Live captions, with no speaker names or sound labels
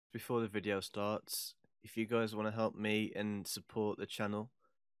Before the video starts, if you guys want to help me and support the channel,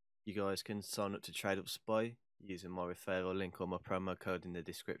 you guys can sign up to Trade Up Spy using my referral link or my promo code in the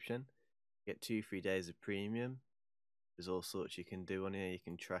description. Get 2 free days of premium. There's all sorts you can do on here. You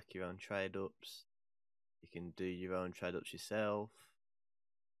can track your own trade ups, you can do your own trade ups yourself,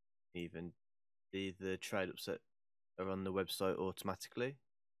 even do the trade ups that are on the website automatically.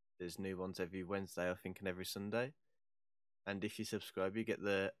 There's new ones every Wednesday, I think, and every Sunday. And if you subscribe, you get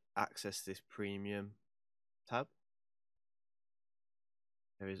the access to this premium tab.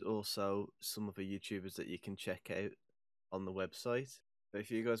 There is also some other YouTubers that you can check out on the website. But if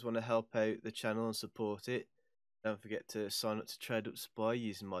you guys want to help out the channel and support it, don't forget to sign up to Trade Up Spy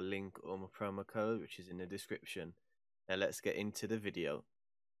using my link or my promo code, which is in the description. Now let's get into the video.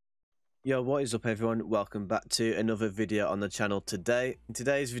 Yo, what is up everyone? Welcome back to another video on the channel today. In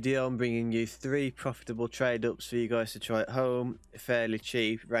today's video, I'm bringing you 3 profitable trade ups for you guys to try at home. Fairly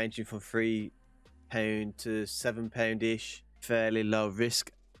cheap, ranging from £3 to £7-ish. Fairly low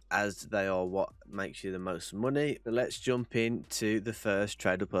risk, as they are what makes you the most money. But let's jump into the first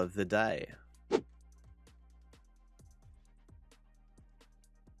trade up of the day.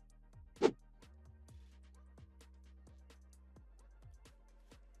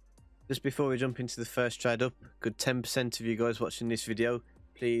 Just before we jump into the first trade up, good 10% of you guys watching this video,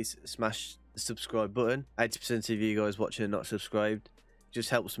 please smash the subscribe button. 80% of you guys watching and not subscribed. Just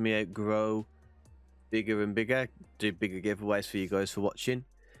helps me out grow bigger and bigger, do bigger giveaways for you guys for watching.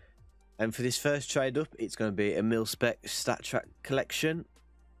 And for this first trade up, it's going to be a mil-spec stat track collection.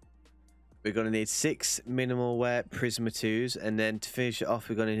 We're going to need 6 minimal wear Prisma 2s, and then to finish it off,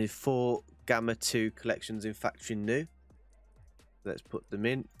 we're going to need 4 Gamma 2 collections in factory new. Let's put them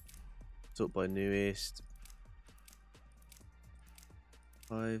in. Sort by newest.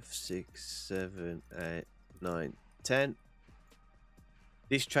 5, 6, 7, 8, 9, 10.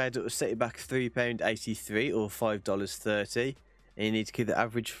 This trade will set you back £3.83 or $5.30, and you need to keep the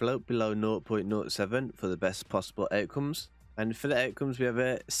average float below 0.07 for the best possible outcomes. And for the outcomes, we have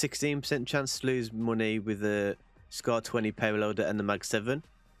a 16% chance to lose money with the Scar 20 payloader and the Mag 7,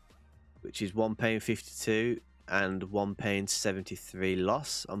 which is £1.52 and £1.73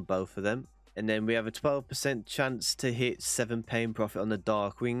 loss on both of them. And then we have a 12% chance to hit £7 profit on the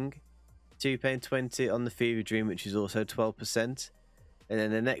Darkwing, £2.20 on the Fever Dream, which is also 12%. And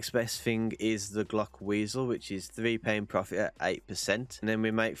then the next best thing is the Glock Weasel, which is £3 profit at 8%. And then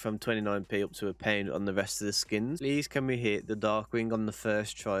we make from 29p up to £1 on the rest of the skins. Please can we hit the Darkwing on the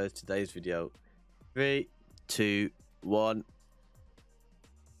first try of today's video? 3, 2, 1.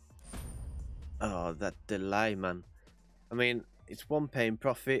 Oh, that delay, man. I mean, it's £1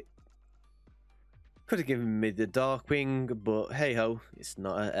 profit. Could have given me the Darkwing, but hey ho, it's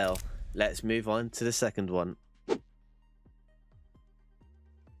not an L. Let's move on to the second one.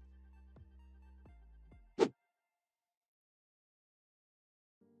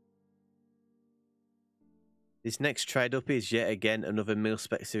 This next trade up is yet again another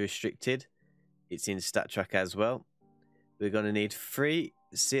mil-spec restricted. It's in stat track as well. We're going to need 3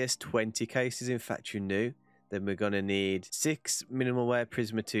 CS20 cases in factory new. Then we're going to need 6 minimal wear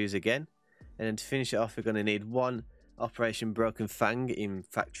Prisma 2s again. And then to finish it off, we're going to need 1 Operation Broken Fang in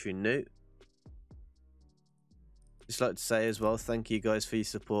factory new. Just like to say as well, thank you guys for your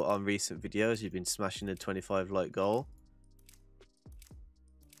support on recent videos. You've been smashing the 25 like goal.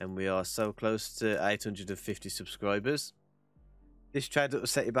 And we are so close to 850 subscribers. This trade will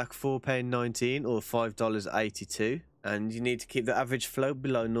set you back £4.19 or $5.82. And you need to keep the average float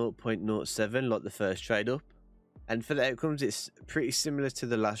below 0.07 like the first trade up. And for the outcomes, it's pretty similar to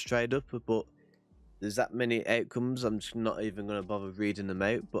the last trade up, but there's that many outcomes, I'm just not even going to bother reading them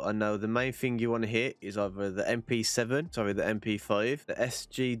out. But I know the main thing you want to hit is either the MP5, the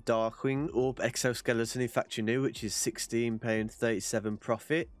SG Darkwing or Exoskeleton in factory new, which is £16.37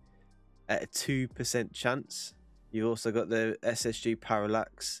 profit at a 2% chance. You've also got the SSG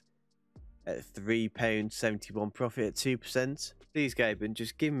Parallax at £3.71 profit at 2%. Please, Gaben,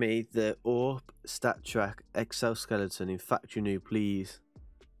 just give me the AWP Stat Track Exoskeleton in factory new, please.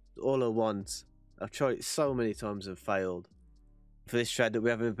 It's all I want. I've tried it so many times and failed. For this trade, we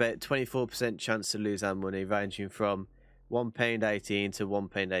have about 24% chance to lose our money, ranging from £1.18 to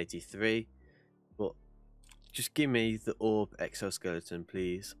 £1.83. But just give me the AWP Exoskeleton,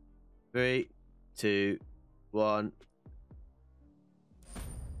 please. 3, 2, 1.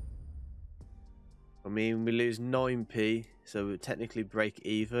 I mean, we lose 9p, so we technically break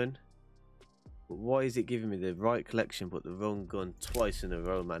even. But why is it giving me the right collection but the wrong gun twice in a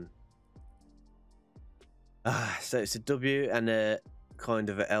row, man? So it's a W and a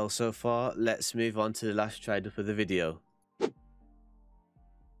kind of a L so far. Let's move on to the last trade up of the video.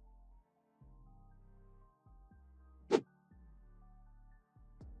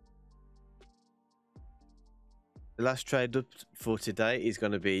 The last trade up for today is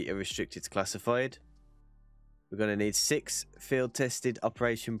going to be a restricted classified. We're going to need 6 field tested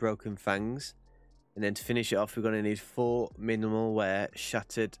Operation Broken Fangs. And then to finish it off, we're going to need 4 minimal wear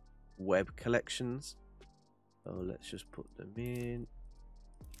shattered web collections. So let's just put them in.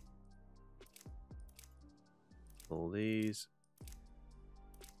 All these.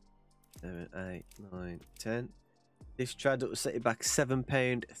 7, 8, 9, 10. This trade will set you back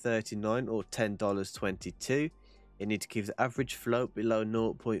 £7.39 or $10.22. You need to keep the average float below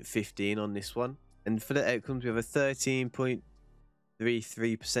 0.15 on this one. And for the outcomes, we have a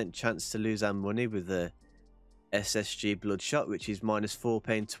 13.33% chance to lose our money with the SSG Bloodshot, which is minus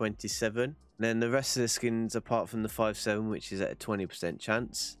 £4.27. And then the rest of the skins, apart from the 5.7, which is at a 20%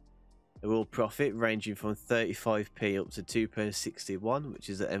 chance, they're all profit, ranging from 35p up to £2.61,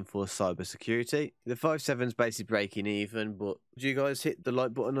 which is at M4 Cyber Security. The 5.7 is basically breaking even, but would you guys hit the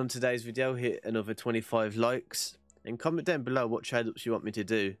like button on today's video, hit another 25 likes, and comment down below what trade ups you want me to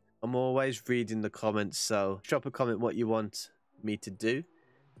do. I'm always reading the comments, so drop a comment what you want me to do.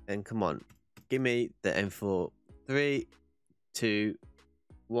 And come on, give me the M4. 3, 2,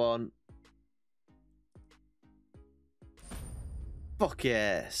 1. Fuck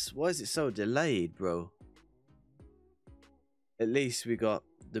yes. Why is it so delayed, bro? At least we got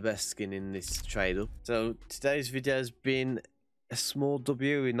the best skin in this trade up. So today's video has been a small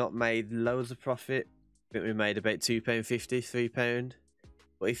W. We've not made loads of profit. I think we made about £2.50, £3.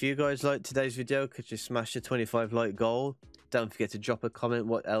 But if you guys liked today's video, could you smash the 25 like goal? Don't forget to drop a comment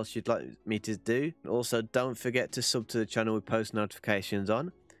what else you'd like me to do. And also don't forget to sub to the channel with post notifications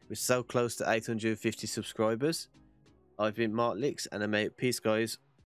on. We're so close to 850 subscribers. I've been Mark Licks, and I'm out. Peace, guys.